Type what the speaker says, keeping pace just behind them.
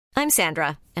I'm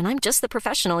Sandra, and I'm just the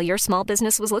professional your small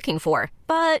business was looking for.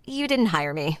 But you didn't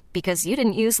hire me because you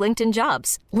didn't use LinkedIn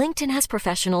Jobs. LinkedIn has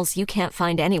professionals you can't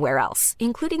find anywhere else,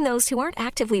 including those who aren't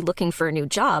actively looking for a new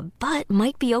job, but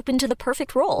might be open to the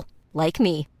perfect role, like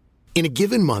me. In a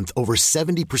given month, over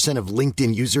 70% of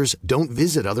LinkedIn users don't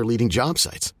visit other leading job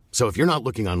sites. So if you're not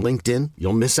looking on LinkedIn,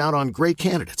 you'll miss out on great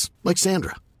candidates like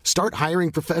Sandra. Start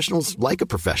hiring professionals like a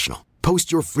professional.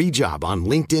 Post your free job on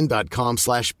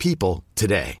linkedin.com/people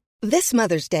today. This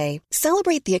Mother's Day,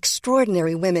 celebrate the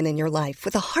extraordinary women in your life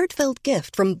with a heartfelt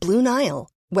gift from Blue Nile.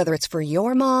 Whether it's for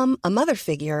your mom, a mother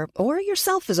figure, or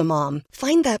yourself as a mom,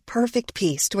 find that perfect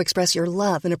piece to express your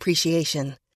love and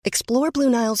appreciation. Explore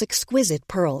Blue Nile's exquisite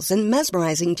pearls and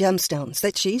mesmerizing gemstones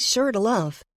that she's sure to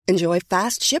love. Enjoy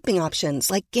fast shipping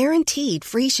options like guaranteed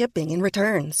free shipping and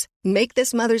returns. Make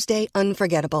this Mother's Day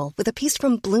unforgettable with a piece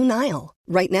from Blue Nile.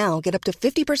 Right now, get up to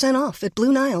 50% off at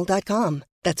BlueNile.com.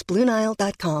 That's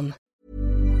BlueNile.com.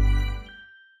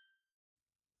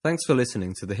 Thanks for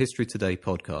listening to the History Today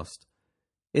podcast.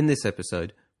 In this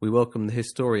episode, we welcome the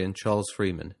historian Charles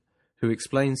Freeman, who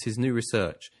explains his new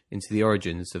research into the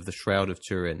origins of the Shroud of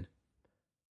Turin.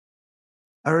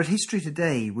 At History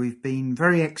Today, we've been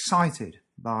very excited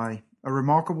by a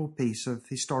remarkable piece of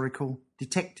historical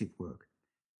detective work,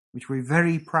 which we're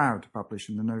very proud to publish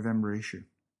in the November issue.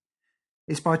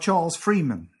 It's by Charles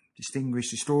Freeman,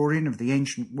 distinguished historian of the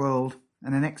ancient world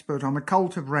and an expert on the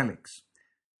cult of relics,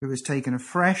 who has taken a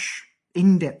fresh,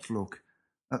 in-depth look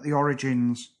at the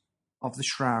origins of the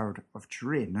Shroud of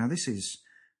Turin. Now this is,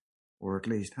 or at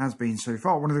least has been so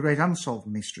far, one of the great unsolved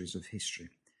mysteries of history.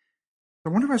 So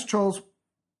I want to ask Charles,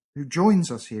 who joins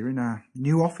us here in our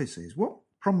new offices, what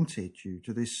prompted you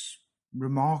to this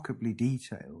remarkably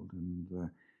detailed and,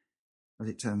 as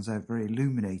it turns out, very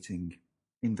illuminating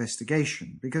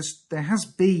investigation? Because there has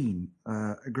been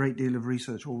a great deal of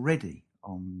research already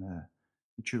on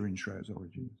the Turin Shroud's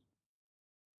origins.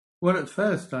 Well, at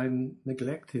first I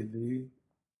neglected the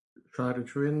Shroud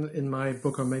of Turin in my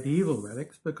book on medieval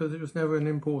relics because it was never an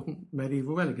important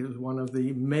medieval relic. It was one of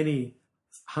the many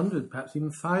hundreds, perhaps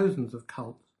even thousands of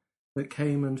cults that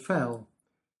came and fell.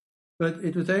 But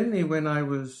it was only when I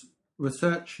was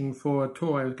researching for a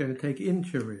tour I was going to take in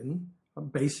Turin,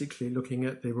 basically looking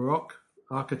at the Baroque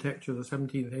architecture of the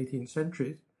 17th, 18th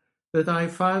centuries, that I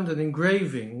found an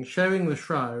engraving showing the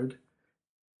shroud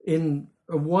in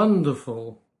a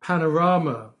wonderful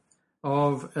panorama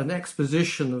of an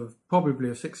exposition of probably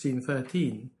of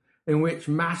 1613, in which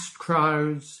massed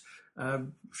crowds,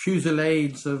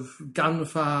 fusillades of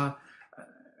gunfire,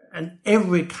 and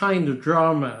every kind of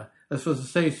drama as was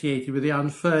associated with the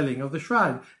unfurling of the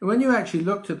shroud. And when you actually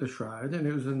looked at the shroud, and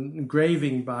it was an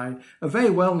engraving by a very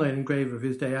well-known engraver of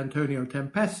his day, Antonio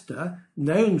Tempesta,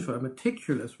 known for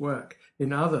meticulous work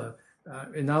in other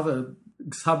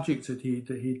subjects that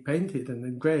he'd painted and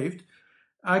engraved,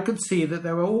 I could see that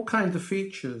there were all kinds of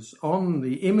features on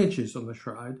the images on the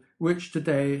shroud which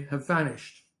today have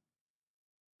vanished.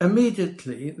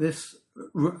 Immediately, this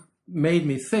made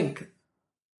me think,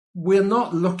 we're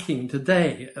not looking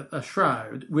today at a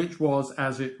shroud which was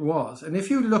as it was. And if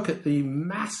you look at the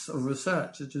mass of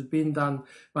research that has been done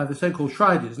by the so-called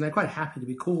shrouders, and they're quite happy to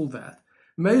be called that,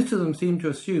 most of them seem to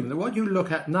assume that what you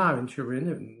look at now in Turin,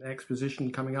 in the exposition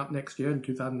coming up next year in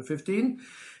 2015,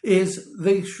 is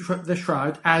the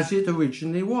shroud as it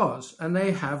originally was. And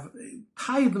they have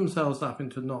tied themselves up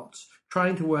into knots,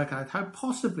 trying to work out how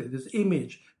possibly this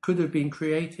image could have been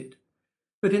created.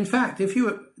 But in fact, if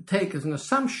you take as an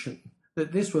assumption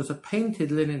that this was a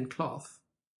painted linen cloth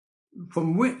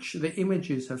from which the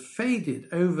images have faded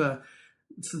over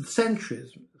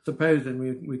centuries, suppose, and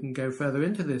we can go further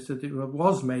into this, that it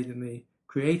was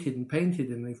created and painted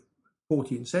in the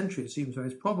 14th century, it seems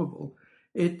most probable,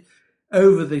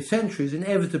 over the centuries,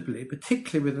 inevitably,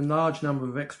 particularly with a large number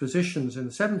of expositions in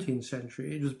the 17th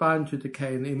century, it was bound to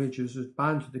decay, and the images was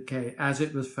bound to decay as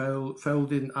it was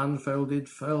folded and unfolded,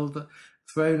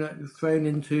 thrown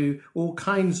into all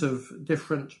kinds of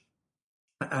different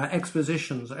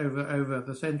expositions over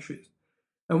the centuries.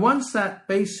 And once that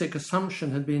basic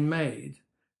assumption had been made,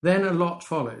 then a lot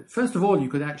followed. First of all, you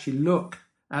could actually look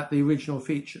at the original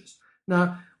features.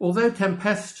 Now, although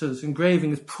Tempesta's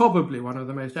engraving is probably one of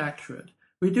the most accurate,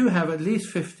 we do have at least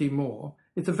 50 more.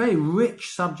 It's a very rich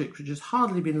subject which has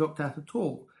hardly been looked at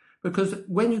all, because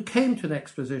when you came to an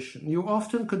exposition, you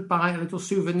often could buy a little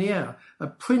souvenir, a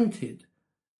printed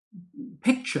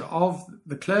picture of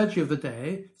the clergy of the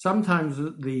day, sometimes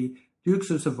the Dukes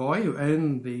of Savoy, who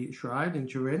owned the shroud in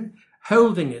Turin,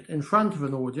 holding it in front of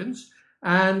an audience,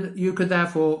 and you could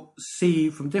therefore see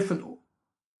from different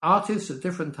artists at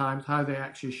different times how they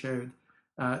actually showed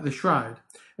the shroud.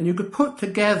 And you could put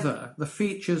together the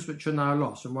features which are now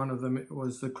lost. And one of them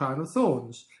was the crown of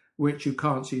thorns, which you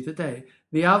can't see today.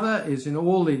 The other is in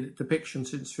all the depictions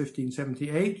since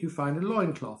 1578, you find a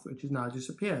loincloth, which has now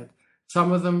disappeared.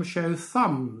 Some of them show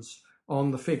thumbs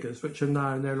on the figures, which are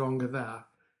now no longer there.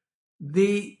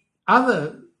 The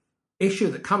other issue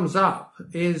that comes up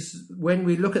is when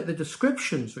we look at the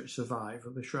descriptions which survive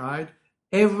of the shroud,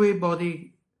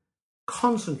 everybody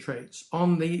concentrates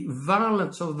on the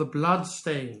violence of the blood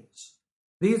stains.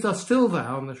 These are still there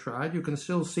on the shroud. You can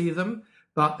still see them,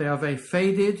 but they are very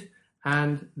faded,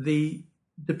 and the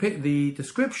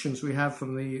descriptions we have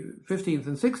from the 15th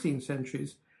and 16th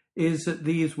centuries is that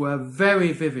these were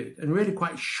very vivid and really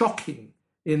quite shocking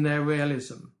in their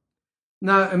realism.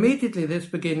 Now, immediately this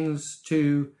begins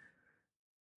to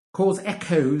cause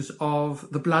echoes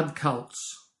of the blood cults,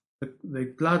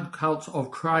 the blood cults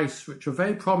of Christ, which were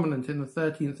very prominent in the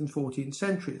 13th and 14th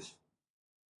centuries.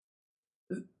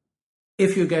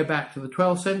 If you go back to the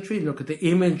 12th century and look at the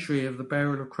imagery of the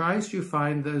burial of Christ, you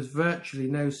find there's virtually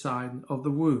no sign of the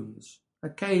wounds,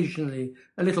 occasionally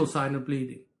a little sign of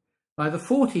bleeding. By the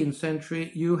 14th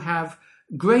century, you have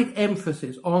great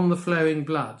emphasis on the flowing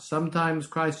blood. Sometimes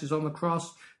Christ is on the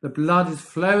cross, the blood is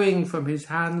flowing from his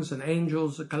hands and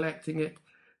angels are collecting it.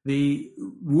 The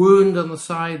wound on the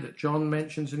side that John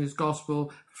mentions in his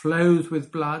gospel flows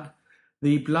with blood.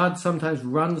 The blood sometimes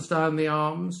runs down the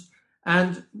arms.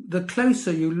 And the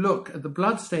closer you look at the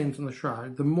bloodstains on the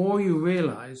shroud, the more you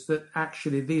realize that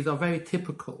actually these are very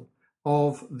typical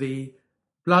of the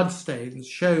bloodstains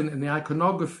shown in the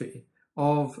iconography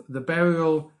of the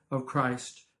burial of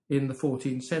Christ in the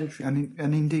 14th century. And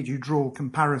indeed, you draw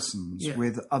comparisons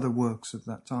with other works of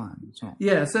that time as well.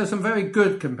 Yes, there's some very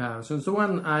good comparisons. The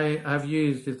one I have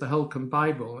used is the Holcomb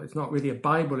Bible. It's not really a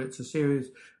Bible, it's a series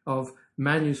of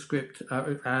manuscript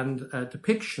and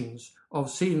depictions of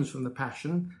scenes from the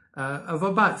Passion of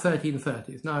about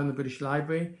 1330. It's now in the British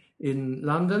Library in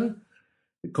London,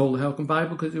 called the Holcomb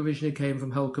Bible because it originally came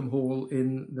from Holcomb Hall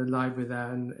in the library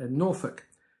there in Norfolk.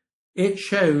 It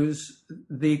shows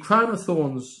the crown of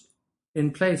thorns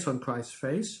in place on Christ's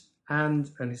face and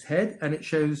his head, and it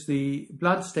shows the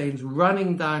bloodstains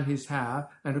running down his hair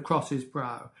and across his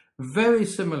brow. Very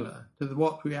similar to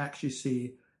what we actually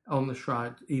see on the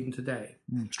shroud even today.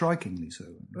 Strikingly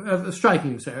so.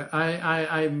 Strikingly so.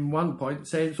 I at one point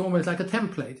say it's almost like a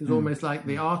template. It's almost like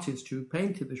the artist who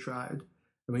painted the shroud,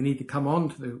 and we need to come on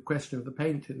to the question of the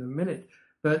paint in a minute,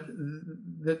 but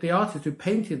that the artist who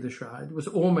painted the shroud was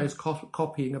almost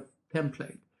copying a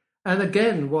template. And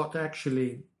again, what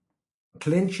actually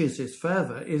clinches this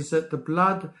further is that the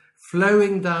blood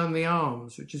flowing down the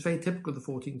arms, which is very typical of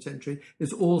the 14th century,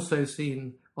 is also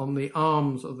seen on the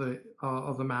arms of the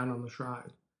man on the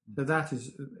shroud. So that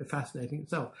is fascinating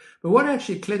itself. But what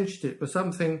actually clinched it was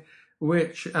something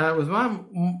which was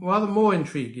rather more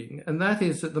intriguing, and that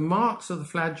is that the marks of the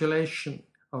flagellation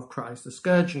of Christ, the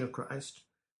scourging of Christ,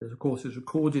 as of course is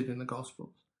recorded in the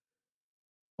Gospels,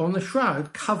 on the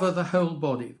shroud cover the whole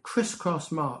body.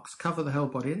 Crisscross marks cover the whole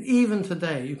body. And even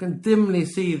today, you can dimly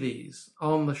see these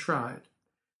on the shroud.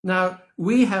 Now,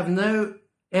 we have no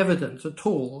evidence at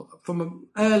all from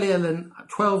earlier than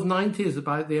 1290 is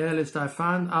about the earliest I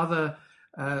found. Other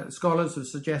scholars have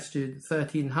suggested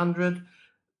 1300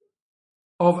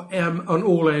 of an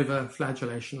all-over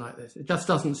flagellation like this. It just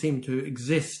doesn't seem to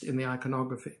exist in the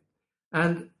iconography.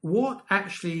 And what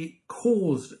actually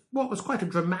caused what was quite a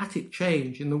dramatic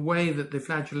change in the way that the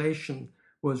flagellation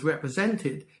was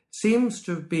represented seems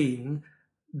to have been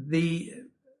the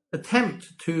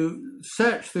attempt to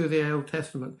search through the Old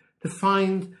Testament to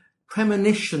find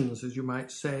premonitions, as you might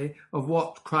say, of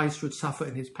what Christ would suffer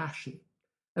in his passion.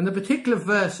 And the particular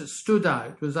verse that stood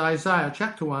out was Isaiah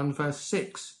chapter 1, verse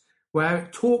 6, where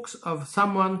it talks of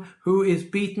someone who is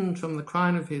beaten from the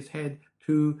crown of his head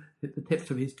to the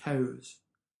tips of his toes.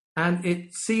 And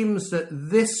it seems that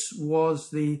this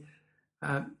was the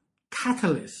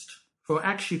catalyst for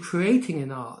actually creating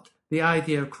in art the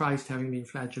idea of Christ having been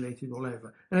flagellated all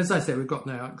over. And as I say, we've got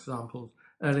no examples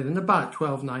earlier than about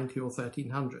 1290 or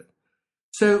 1300.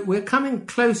 So we're coming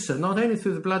closer, not only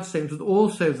through the bloodstains, but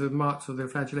also the marks of the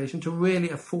flagellation, to really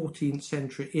a 14th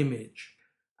century image.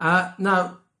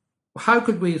 Now, how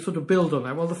could we sort of build on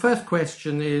that? Well, the first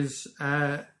question is,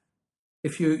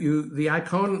 if the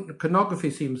iconography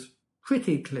seems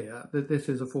pretty clear that this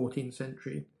is a 14th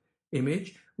century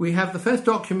image. We have the first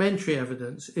documentary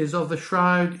evidence is of the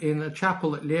shroud in a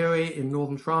chapel at Liry in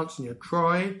northern France near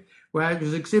Troyes, where it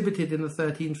was exhibited in the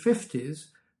 1350s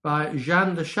by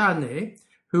Jeanne de Charnay,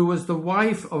 who was the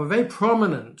wife of a very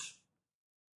prominent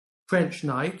French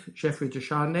knight, Geoffrey de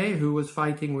Charnay, who was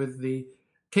fighting with the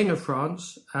King of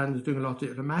France and was doing a lot of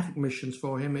diplomatic missions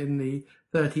for him in the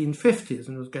 1350s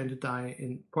and was going to die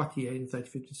in Poitiers in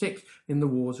 1356 in the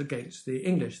wars against the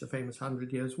English, the famous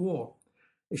 100 Years' War.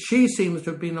 She seems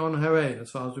to have been on her own,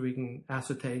 as far as we can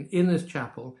ascertain, in this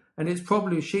chapel, and it's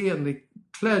probably she and the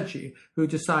clergy who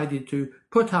decided to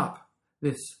put up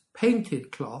this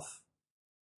painted cloth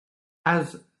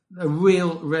as a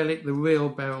real relic, the real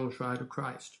burial shroud of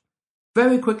Christ.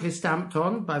 Very quickly stamped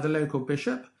on by the local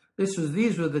bishop.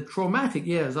 These were the traumatic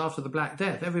years after the Black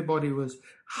Death. Everybody was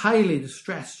highly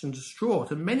distressed and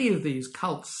distraught, and many of these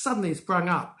cults suddenly sprung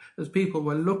up as people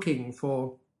were looking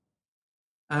for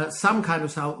some kind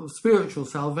of spiritual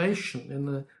salvation in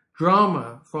the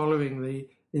drama following the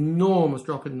enormous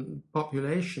drop in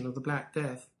population of the Black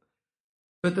Death.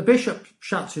 But the bishop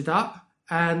shuts it up,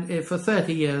 and for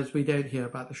 30 years we don't hear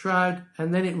about the shroud,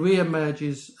 and then it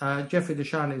re-emerges. Geoffrey de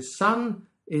Charnay's son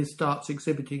starts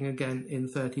exhibiting again in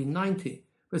 1390.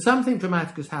 But something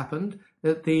dramatic has happened,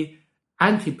 that the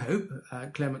anti-pope,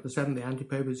 Clement VII, the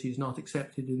anti-pope, as he's not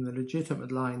accepted in the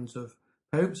legitimate lines of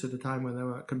popes at a time when there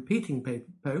were competing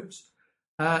popes,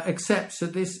 accepts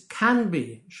that this can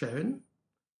be shown,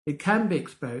 it can be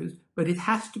exposed, but it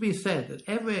has to be said at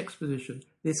every exposition,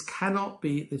 this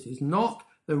is not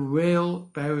the real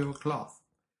burial cloth.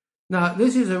 Now,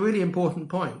 this is a really important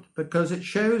point because it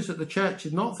shows that the church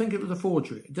did not think it was a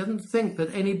forgery. It doesn't think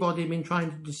that anybody had been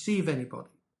trying to deceive anybody.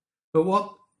 But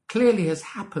what clearly has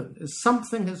happened is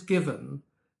something has given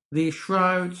the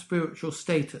shroud spiritual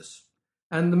status.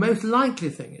 And the most likely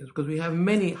thing is, because we have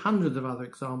many hundreds of other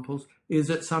examples, is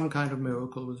that some kind of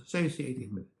miracle was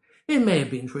associated with it. It may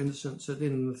have been, for instance, that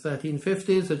in the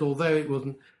 1350s, that although it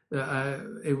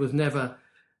was never,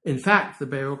 in fact, the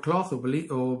burial cloth,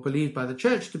 or believed by the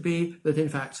church to be, that in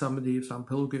fact some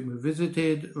pilgrim who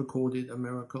visited recorded a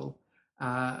miracle,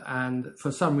 and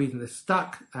for some reason this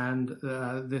stuck, and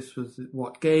this was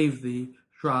what gave the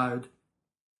shroud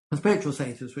a spiritual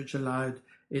status, which allowed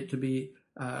it to be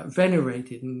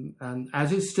venerated, and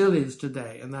as it still is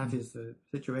today, and that is the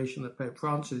situation that Pope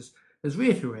Francis has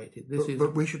reiterated.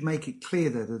 But we should make it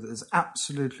clear that there's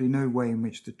absolutely no way in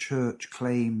which the Church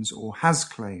claims or has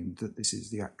claimed that this is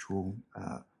the actual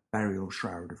burial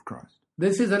shroud of Christ.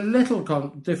 This is a little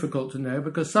difficult to know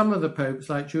because some of the popes,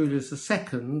 like Julius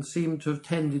II, seem to have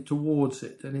tended towards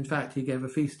it, and in fact he gave a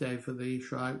feast day for the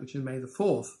shroud, which is May the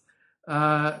 4th.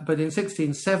 But in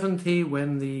 1670,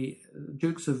 when the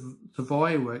Dukes of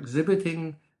Savoy were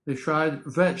exhibiting the shroud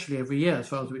virtually every year, as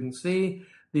far as we can see,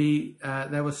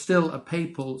 there was still a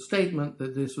papal statement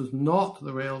that this was not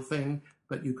the real thing,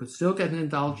 but you could still get an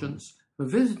indulgence for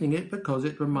visiting it because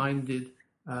it reminded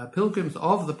pilgrims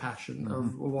of the Passion,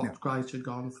 of what Christ had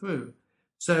gone through.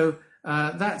 So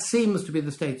that seems to be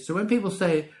the status. So when people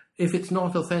say, if it's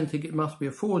not authentic, it must be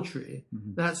a forgery,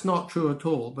 that's not true at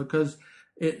all, because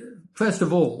first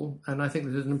of all, and I think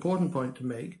this is an important point to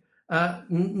make,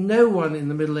 no one in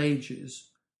the Middle Ages,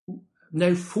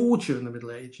 no forger in the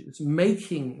Middle Ages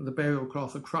making the burial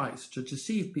cloth of Christ to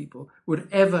deceive people would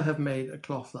ever have made a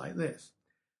cloth like this.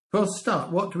 For a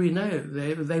start, what do we know?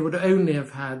 They would only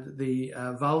have had the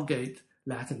Vulgate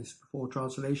Latin, this is before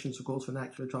translations, of course,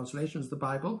 vernacular translations of the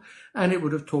Bible, and it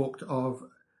would have talked of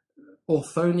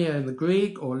orthonia in the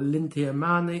Greek or lintea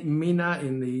mina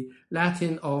in the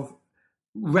Latin, of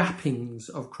wrappings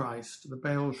of Christ. The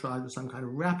burial shroud was some kind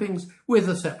of wrappings with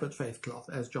a separate faith cloth,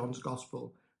 as John's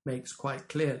Gospel makes quite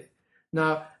clearly.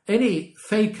 Now, any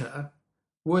faker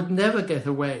would never get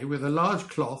away with a large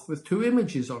cloth with two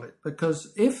images on it,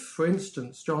 because if, for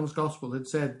instance, John's Gospel had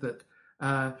said that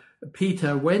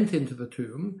Peter went into the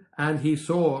tomb and he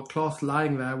saw a cloth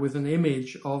lying there with an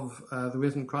image of the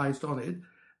risen Christ on it,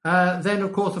 then,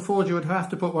 of course, the forger would have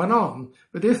to put one on.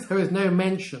 But if there is no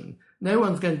mention, no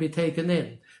one's going to be taken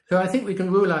in. So I think we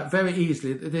can rule out very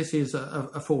easily that this is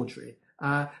a forgery.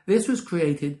 This was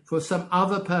created for some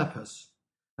other purpose.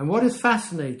 And what is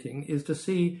fascinating is to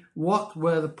see what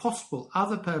were the possible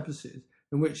other purposes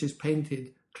in which this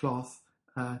painted cloth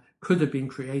could have been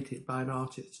created by an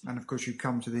artist. And of course you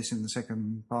come to this in the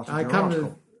second part of your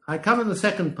article. I come in the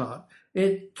second part.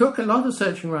 It took a lot of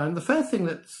searching around. The first thing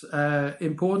that's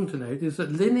important to note is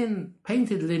that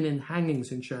painted linen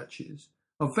hangings in churches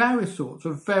of various sorts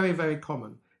are very, very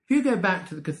common. If you go back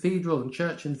to the cathedral and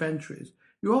church inventories,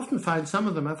 you often find some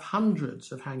of them have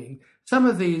hundreds of hangings. Some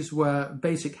of these were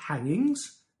basic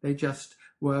hangings. They just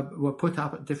were put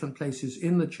up at different places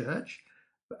in the church.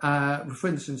 For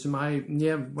instance,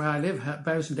 near where I live,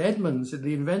 Bury St Edmunds, in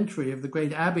the inventory of the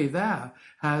great abbey there,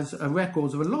 has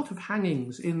records of a lot of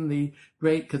hangings in the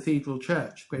great cathedral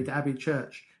church, great abbey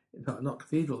church, not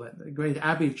cathedral then, the great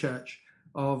abbey church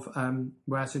of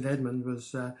where St Edmund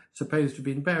was supposed to have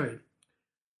been buried.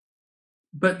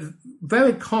 But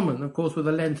very common, of course, were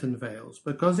the Lenten veils,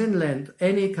 because in Lent,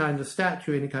 any kind of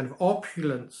statue, any kind of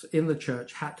opulence in the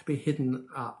church had to be hidden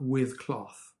up with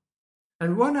cloth.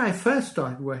 And when I first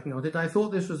started working on it, I thought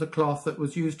this was a cloth that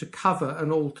was used to cover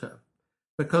an altar,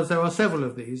 because there are several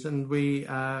of these, and we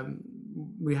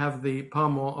have the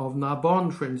Parlement of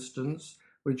Narbonne, for instance,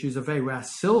 which is a very rare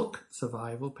silk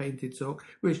survival, painted silk,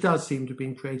 which does seem to have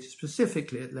been created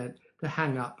specifically at Lent to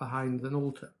hang up behind an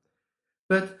altar.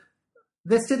 But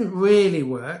this didn't really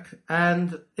work,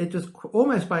 and it was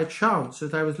almost by chance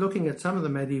that I was looking at some of the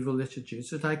medieval liturgies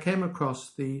that I came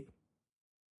across the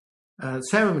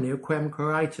ceremony of Quem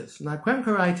Quiritus. Now, Quem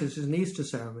Quiritus is an Easter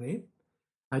ceremony.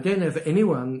 I don't know if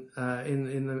anyone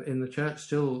in the church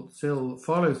still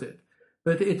follows it,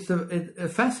 but it's a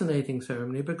fascinating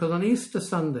ceremony, because on Easter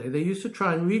Sunday they used to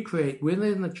try and recreate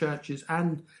within the churches,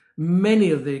 and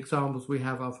many of the examples we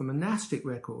have are from monastic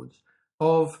records,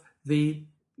 of the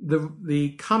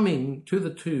coming to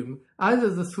the tomb, either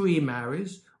the three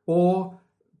Marys or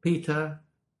Peter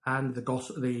and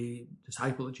the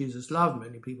disciple that Jesus loved.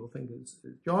 Many people think it's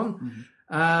John.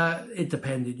 Mm-hmm. It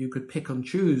depended. You could pick and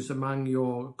choose among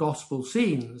your gospel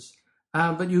scenes,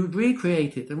 but you'd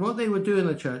recreate it. And what they would do in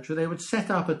the church was they would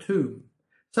set up a tomb,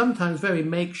 sometimes very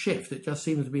makeshift. It just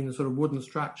seems to have been a sort of wooden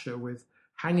structure with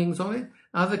hangings on it.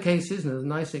 Other cases, and there's a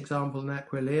nice example in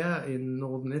Aquileia in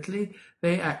northern Italy,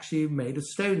 they actually made a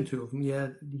stone tomb.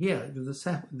 Here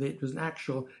it was an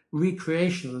actual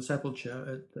recreation of the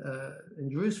sepulchre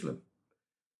in Jerusalem.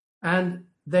 And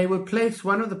they would place,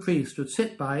 one of the priests would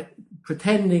sit by,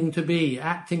 pretending to be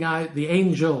acting out the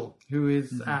angel who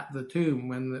is at the tomb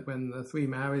when the three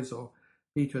Marys or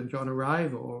Peter and John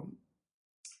arrive,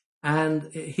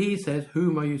 and he says,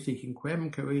 "Whom are you seeking? Quem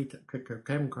Quiritus?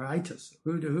 Quem Quiritus?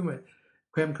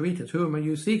 Whom are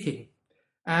you seeking?"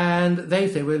 And they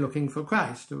say, "We're looking for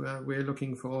Christ. We're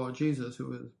looking for Jesus who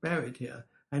was buried here."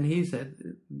 And he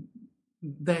said,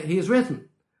 "He is risen."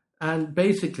 And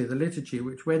basically the liturgy,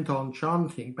 which went on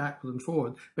chanting backwards and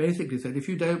forward, basically said, if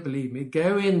you don't believe me,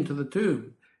 go into the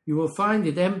tomb. You will find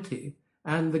it empty,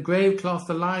 and the grave cloths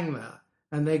are lying there.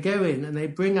 And they go in and they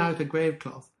bring out a grave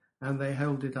cloth, and they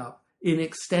hold it up in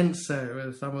extenso,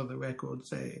 as some of the records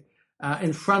say,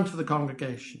 in front of the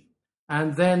congregation.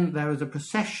 And then there is a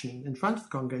procession in front of the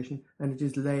congregation, and it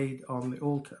is laid on the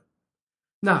altar.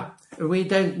 Now, we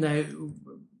don't know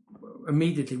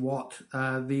immediately what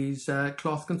these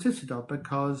cloths consisted of,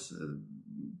 because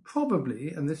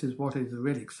probably, and this is what is the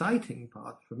really exciting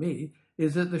part for me,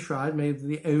 is that the shroud may be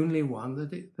the only one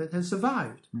that has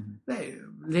survived.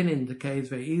 Mm-hmm. Linen decays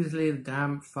very easily,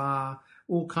 damp, fire,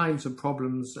 all kinds of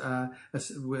problems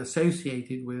were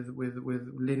associated with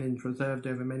linen preserved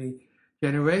over many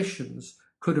generations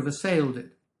could have assailed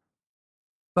it.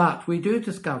 But we do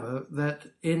discover that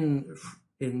there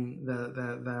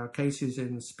are cases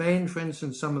in Spain, for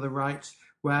instance, some of the rites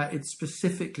where it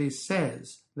specifically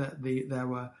says that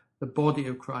the body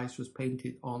of Christ was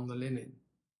painted on the linen.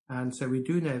 And so we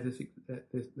do know this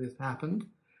happened.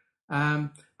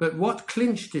 But what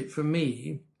clinched it for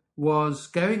me was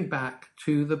going back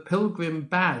to the pilgrim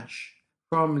badge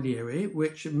from Liéry,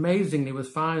 which amazingly was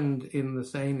found in the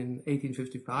Seine in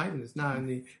 1855, and is now in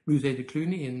the Musée de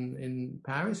Cluny in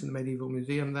Paris, in the medieval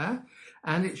museum there.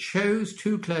 And it shows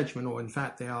two clergymen, or in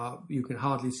fact you can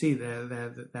hardly see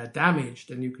they're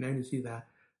damaged, and you can only see their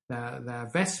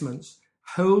vestments,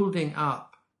 holding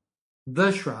up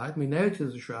the shroud. We know it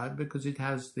is a shroud because it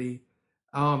has the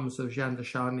arms of Jeanne de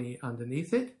Charny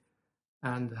underneath it,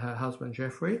 and her husband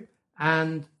Geoffrey,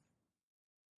 and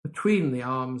between the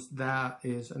arms there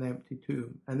is an empty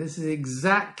tomb. And this is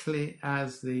exactly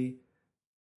as the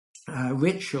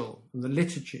ritual and the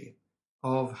liturgy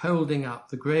of holding up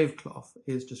the grave cloth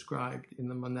is described in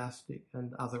the monastic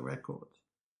and other records.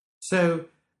 So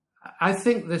I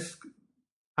think this,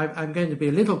 I'm going to be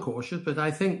a little cautious, but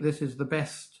I think this is the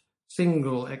best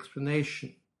single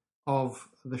explanation of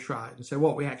the shroud. So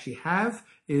what we actually have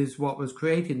is what was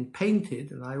created and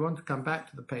painted, and I want to come back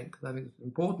to the paint because I think it's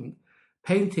important,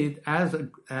 painted as a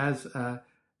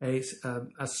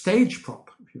stage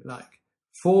prop, if you like,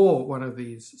 for one of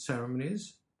these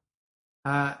ceremonies.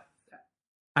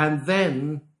 And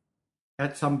then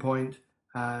at some point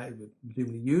it was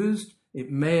presumably used.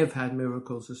 It may have had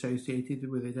miracles associated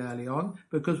with it early on,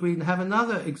 because we have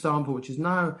another example which is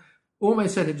now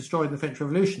almost certainly destroyed in the French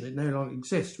Revolution. It no longer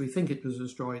exists. We think it was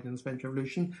destroyed in the French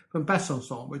Revolution, from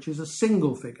Besançon, which is a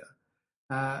single figure.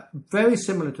 Very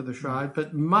similar to the shroud,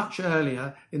 but much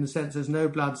earlier in the sense there's no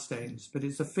blood stains. But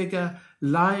it's a figure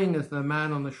lying as the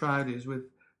man on the shroud is, with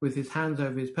with his hands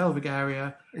over his pelvic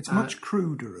area. It's much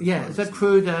cruder. It's a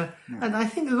cruder. Yeah. And I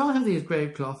think a lot of these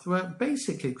grave cloths were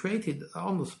basically created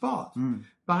on the spot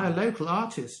by a local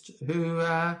artist who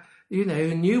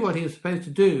who knew what he was supposed to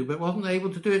do, but wasn't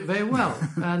able to do it very well.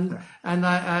 And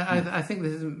I think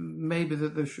this is maybe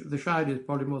that the shroud is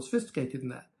probably more sophisticated than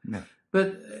that. No.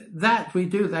 But that we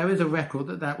do, there is a record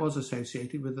that was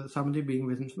associated with somebody being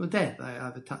risen from the dead. They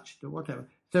either touched it or whatever.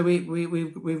 So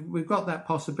we've got that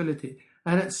possibility.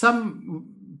 And at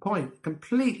some point,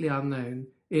 completely unknown,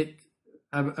 it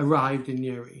arrived in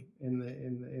Newry in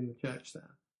the church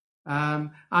there.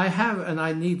 I have, and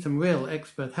I need some real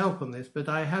expert help on this, but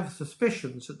I have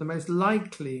suspicions that the most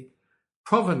likely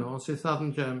provenance is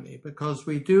southern Germany, because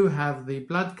we do have the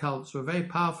blood cults who are very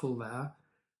powerful there,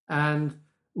 and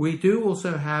we do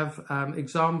also have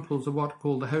examples of what are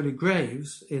called the Holy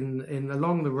Graves in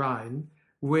along the Rhine,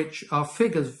 which are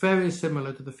figures very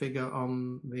similar to the figure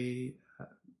on the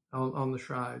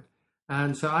shroud,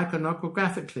 and so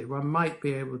iconographically one might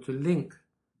be able to link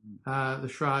the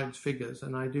shroud's figures,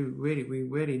 and we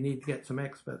really need to get some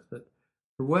experts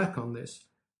to work on this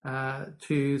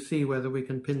to see whether we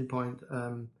can pinpoint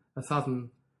a southern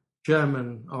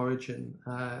German origin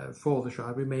for the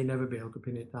shroud. We may never be able to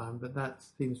pin it down, but that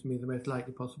seems to me the most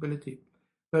likely possibility.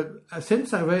 But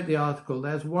since I wrote the article,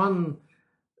 there's one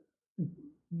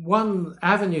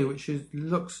avenue which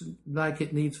looks like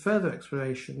it needs further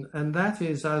exploration, and that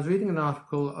is, I was reading an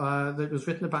article that was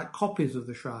written about copies of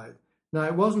the shroud. Now,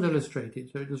 it wasn't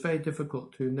illustrated, so it was very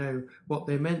difficult to know what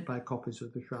they meant by copies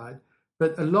of the shroud.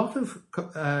 But a lot of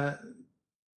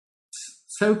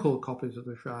so-called copies of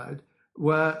the shroud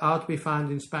are to be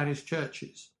found in Spanish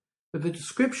churches. But the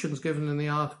descriptions given in the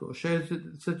article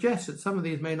suggests that some of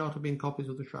these may not have been copies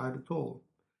of the shroud at all.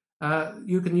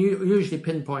 You can usually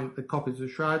pinpoint the copies of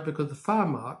the shroud because the fire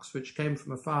marks, which came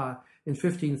from a fire in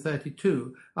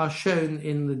 1532, are shown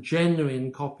in the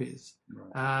genuine copies.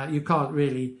 Right. You can't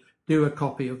really do a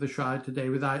copy of the shroud today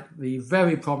without the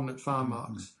very prominent fire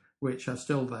marks, which are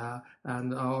still there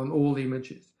and are on all the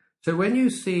images. So when you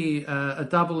see a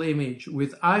double image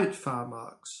without fire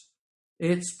marks,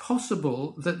 it's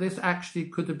possible that this actually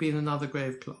could have been another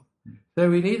grave cloth. So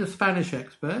we need a Spanish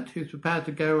expert who's prepared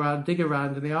to go around, dig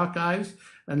around in the archives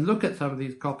and look at some of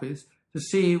these copies to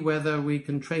see whether we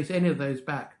can trace any of those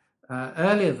back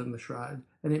earlier than the shroud.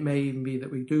 And it may even be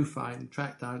that we do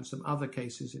track down some other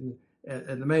cases.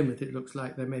 At the moment, it looks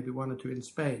like there may be one or two in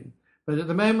Spain. But at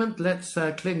the moment, let's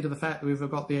cling to the fact that we've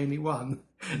got the only one.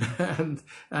 and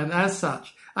as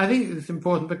such, I think it's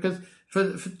important because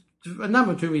for a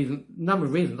number of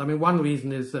reasons. I mean, one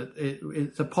reason is that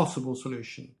it's a possible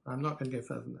solution. I'm not going to go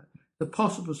further than that. The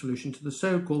possible solution to the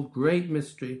so-called great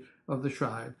mystery of the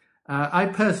shroud. I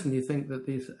personally think that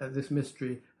this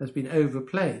mystery has been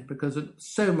overplayed because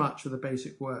so much of the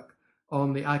basic work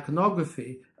on the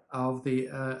iconography of the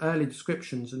early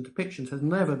descriptions and depictions has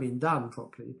never been done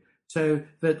properly. So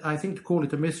that I think to call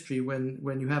it a mystery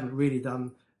when you haven't really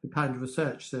done the kind of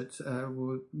research that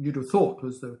you'd have thought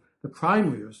was the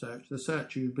primary research, the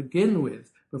search you begin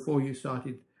with before you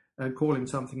started calling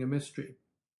something a mystery.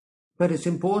 But it's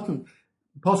important,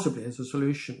 possibly as a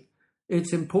solution,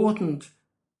 it's important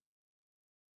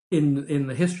in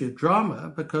the history of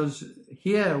drama because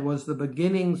here was the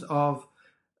beginnings of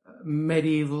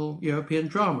medieval European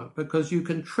drama, because you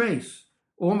can trace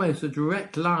almost a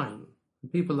direct line.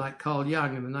 People like Carl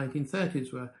Jung in the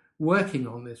 1930s were working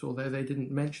on this, although they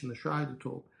didn't mention the shroud at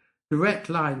all. Direct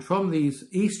line from these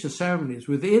Easter ceremonies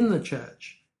within the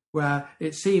church, where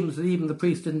it seems that even the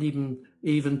priest didn't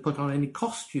even put on any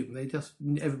costume.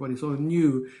 Everybody sort of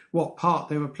knew what part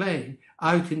they were playing,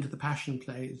 out into the passion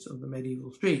plays of the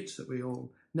medieval streets that we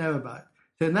all know about.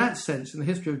 So in that sense, in the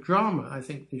history of drama, I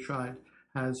think the shroud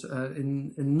has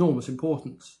enormous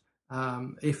importance.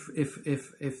 If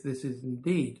this is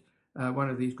indeed one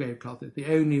of these grave cloths, it's the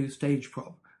only stage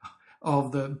prop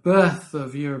of the birth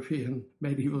of European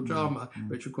medieval drama,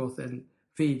 which of course then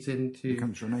feeds into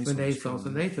Renaissance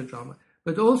and later drama.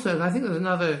 But also, and I think there's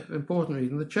another important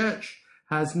reason, the church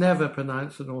has never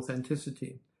pronounced an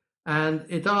authenticity. And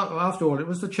after all, it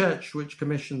was the church which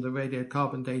commissioned the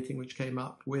radiocarbon dating, which came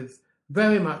up with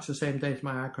very much the same date as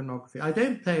my iconography. I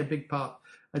don't give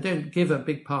a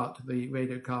big part to the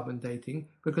radiocarbon dating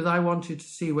because I wanted to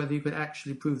see whether you could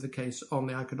actually prove the case on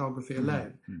the iconography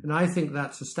alone. And I think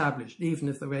that's established. Even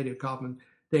if the radiocarbon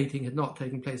dating had not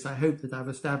taken place, I hope that I've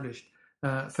established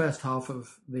first half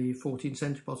of the 14th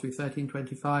century, possibly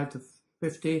 1325 to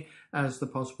 50 as the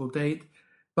possible date.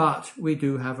 But we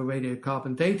do have a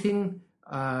radiocarbon dating,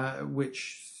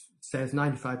 which says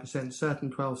 95% certain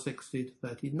 1260 to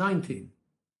 1390.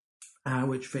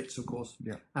 which fits, of course,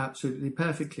 absolutely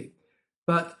perfectly.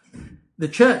 But the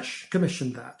church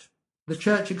commissioned that. The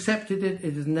church accepted it.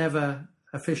 It has never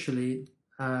officially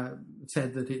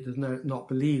said that it does not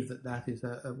believe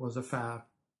that was a fair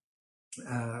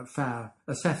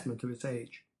assessment of its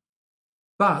age.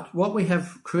 But what we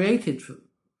have created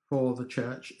for the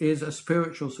church is a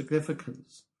spiritual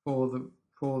significance for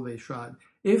the shrine.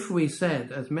 If we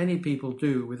said, as many people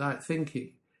do without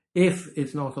thinking, if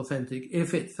it's not authentic,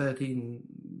 if it's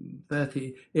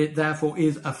 1330, it therefore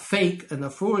is a fake and a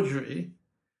forgery,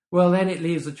 well, then it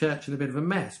leaves the church in a bit of a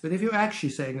mess. But if you're actually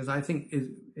saying, as I think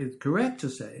is correct to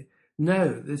say,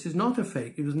 no, this is not a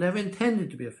fake. It was never intended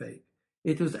to be a fake.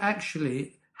 It was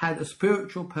actually had a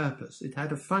spiritual purpose. It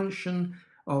had a function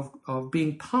of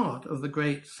being part of the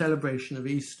great celebration of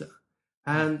Easter.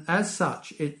 And as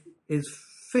such, it is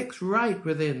fixed right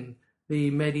within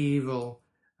the medieval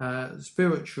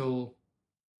spiritual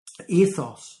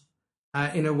ethos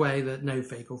in a way that no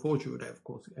fake or forgery would, of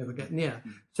course, ever get near.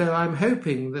 So I'm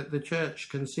hoping that the church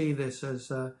can see this as,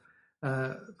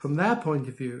 from their point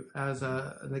of view, as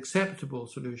an acceptable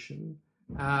solution,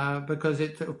 because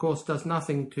it, of course, does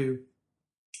nothing to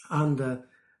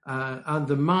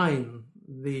undermine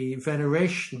the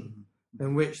veneration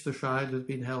in which the shrine has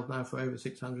been held now for over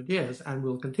 600 years and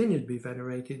will continue to be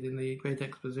venerated in the great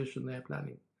exposition they're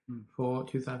planning for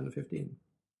 2015.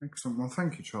 Excellent. Well,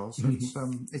 thank you, Charles.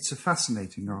 It's a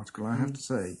fascinating article, I have to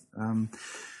say. And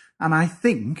I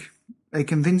think a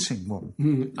convincing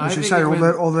one. As you say,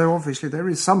 although obviously there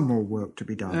is some more work to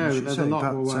be done. There's a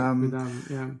lot more work to be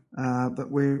done,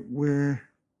 but we're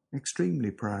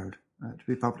extremely proud to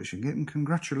be publishing it, and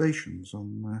congratulations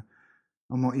on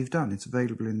what you've done. It's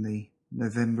available in the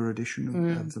November edition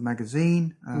of the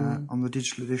magazine, on the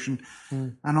digital edition,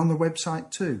 and on the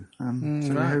website too.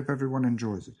 So I hope everyone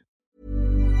enjoys it.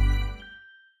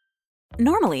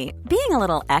 Normally, being a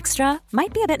little extra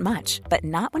might be a bit much, but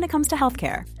not when it comes to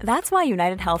healthcare. That's why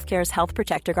United Healthcare's Health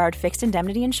Protector Guard fixed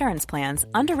indemnity insurance plans,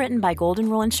 underwritten by Golden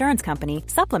Rule Insurance Company,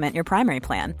 supplement your primary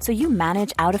plan so you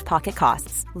manage out-of-pocket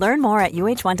costs. Learn more at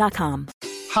UH1.com.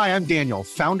 Hi, I'm Daniel,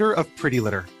 founder of Pretty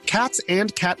Litter. Cats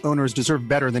and cat owners deserve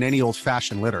better than any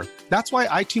old-fashioned litter. That's why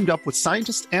I teamed up with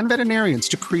scientists and veterinarians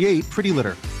to create Pretty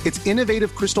Litter. Its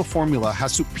innovative crystal formula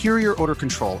has superior odor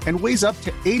control and weighs up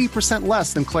to 80%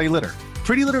 less than clay litter.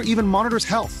 Pretty Litter even monitors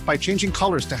health by changing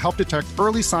colors to help detect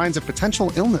early signs of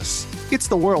potential illness. It's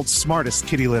the world's smartest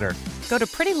kitty litter. Go to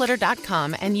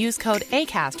prettylitter.com and use code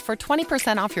ACAST for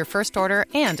 20% off your first order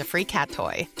and a free cat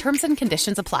toy. Terms and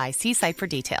conditions apply. See site for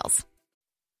details.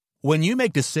 When you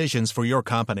make decisions for your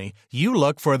company, you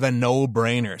look for the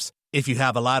no-brainers. If you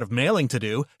have a lot of mailing to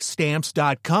do,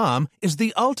 Stamps.com is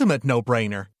the ultimate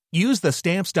no-brainer. Use the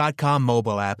Stamps.com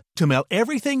mobile app to mail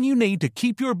everything you need to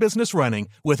keep your business running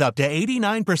with up to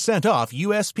 89% off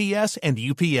USPS and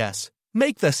UPS.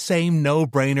 Make the same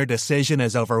no-brainer decision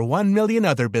as over 1 million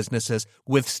other businesses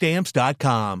with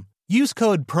Stamps.com. Use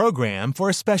code PROGRAM for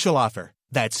a special offer.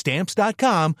 That's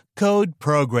Stamps.com, code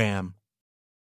PROGRAM.